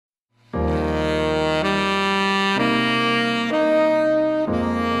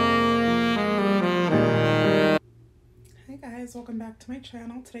guys, welcome back to my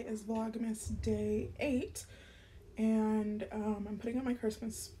channel. Today is Vlogmas day 8 and I'm putting up my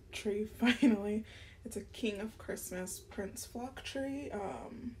Christmas tree finally. It's a King of Christmas Prince flock tree.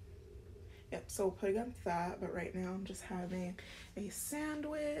 Yep, so putting up that, but right now I'm just having a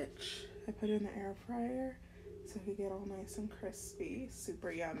sandwich. I put it in the air fryer so it could get all nice and crispy,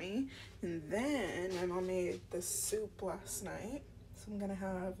 super yummy. And then my mom made this soup last night, so I'm gonna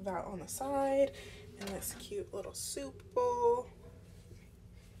have that on the side and this cute little soup bowl.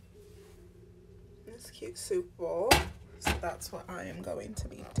 This cute soup bowl. So that's what I am going to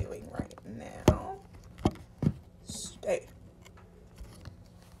be doing right now. Stay.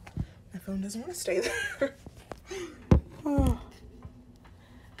 My phone doesn't want to stay there. Oh.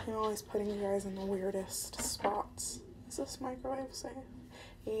 I'm always putting you guys in the weirdest spots. Is this microwave safe?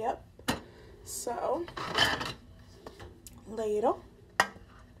 Yep. So, ladle.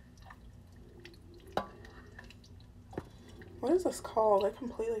 What is this called? I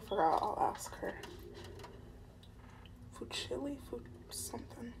completely forgot. I'll ask her. Fuchili?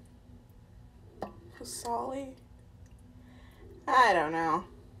 Something. Fusali? I don't know.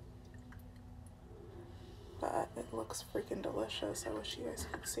 But it looks freaking delicious. I wish you guys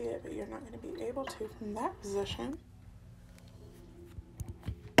could see it, but you're not going to be able to from that position.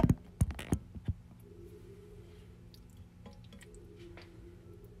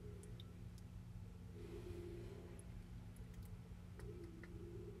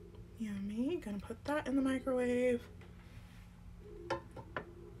 Yummy. Gonna put that in the microwave.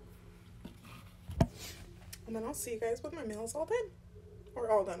 And then I'll see you guys when my meal's all done. Or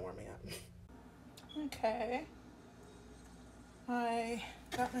all done warming up. Okay. I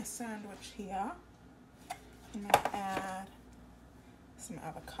got my sandwich here. I'm gonna add some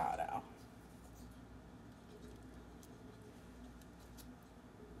avocado.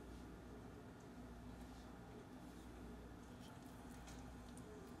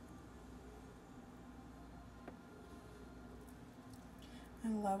 I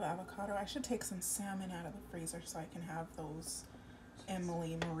love avocado. I should take some salmon out of the freezer so I can have those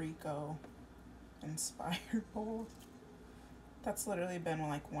Emily Mariko inspired bowls. That's literally been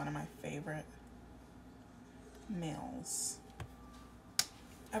like one of my favorite meals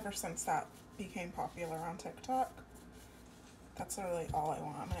ever since that became popular on TikTok. That's literally all I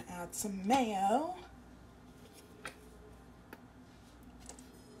want. I'm gonna add some mayo.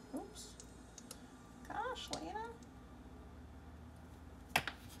 Oops. Gosh, Lena.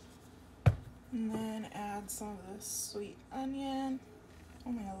 And then add some of this sweet onion,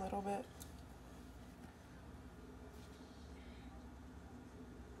 only a little bit.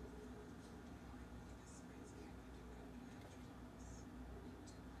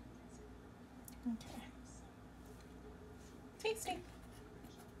 Okay. Tasty.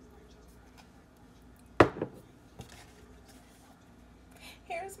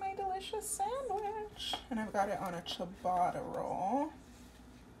 Here's my delicious sandwich. And I've got it on a ciabatta roll.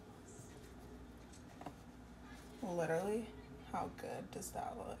 Literally, how good does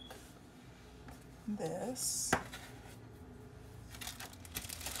that look? This.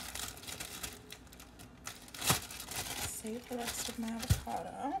 Save the rest of my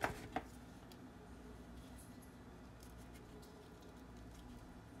avocado.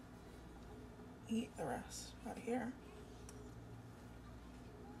 Eat the rest out of here.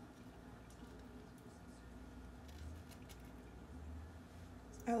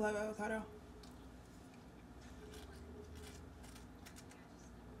 I love avocado.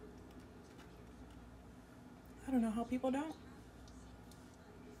 I don't know how people don't.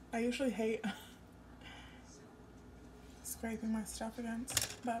 I usually hate scraping my stuff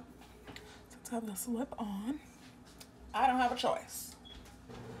against, but let's have this lip on. I don't have a choice.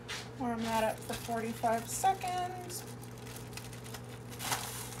 Warm that up for 45 seconds.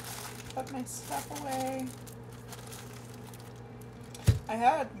 Put my stuff away. I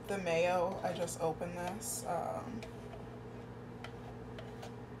had the mayo. I just opened this.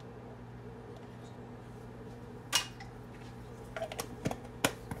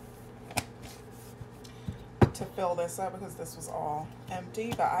 To fill this up because this was all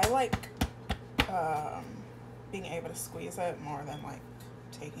empty, but I like being able to squeeze it more than like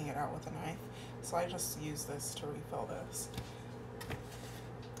taking it out with a knife, so I just use this to refill this,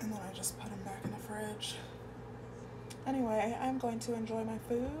 and then I just put them back in the fridge. Anyway, I'm going to enjoy my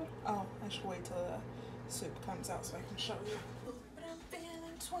food. Oh, I should wait till the soup comes out so I can show you. But I'm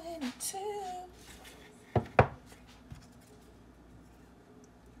feeling 22.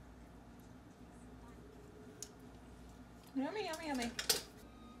 Yummy, yummy, yummy.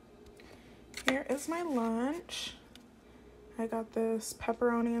 Here is my lunch. I got this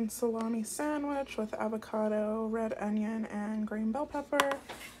pepperoni and salami sandwich with avocado, red onion, and green bell pepper.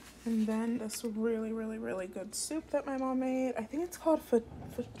 And then this really, really, really good soup that my mom made. I think it's called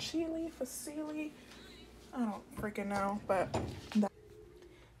fusilli. I don't freaking know, but I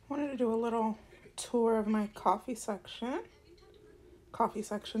wanted to do a little tour of my coffee section,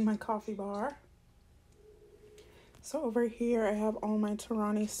 my coffee bar. So over here I have all my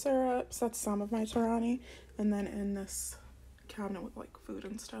Torani syrups. That's some of my Torani. And then in this cabinet with like food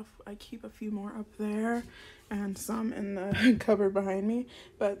and stuff, I keep a few more up there and some in the cupboard behind me.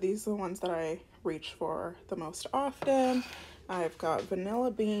 But these are the ones that I reach for the most often. I've got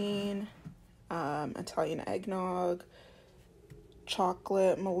vanilla bean, Italian eggnog,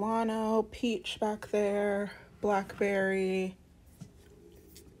 chocolate Milano, peach back there, blackberry,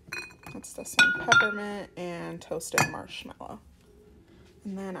 that's this one, peppermint, and toasted marshmallow.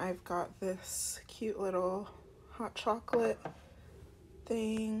 And then I've got this cute little hot chocolate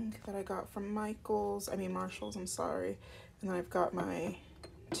thing that I got from Marshall's, I'm sorry. And then I've got my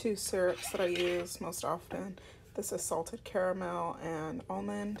 2 syrups that I use most often. This is salted caramel and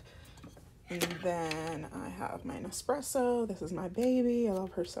almond. And then I have my Nespresso. This is my baby. I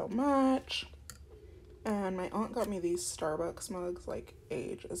love her so much. And my aunt got me these Starbucks mugs like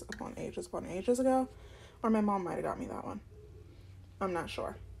ages upon ages ago. Or my mom might have got me that one. I'm not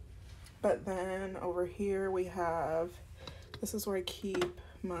sure. But then over here we have, this is where I keep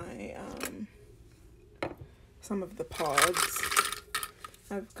my, some of the pods.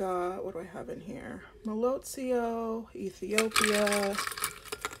 I've got, what do I have in here? Molotio, Ethiopia. I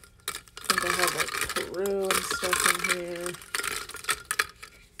think I have like Peru and stuff in here.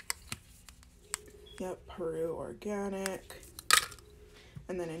 Yep, Peru organic.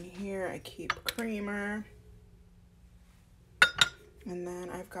 And then in here I keep creamer. And then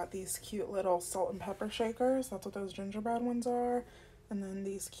I've got these cute little salt and pepper shakers. That's what those gingerbread ones are. And then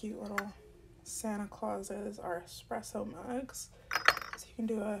these cute little Santa Clauses are espresso mugs. So you can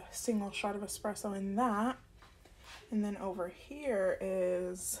do a single shot of espresso in that. And then over here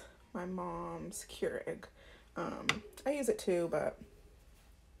is my mom's Keurig. I use it too, but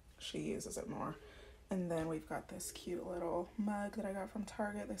she uses it more. And then we've got this cute little mug that I got from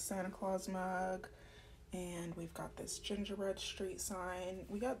Target, this Santa Claus mug. And we've got this gingerbread street sign.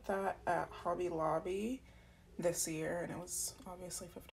 We got that at Hobby Lobby this year, and it was obviously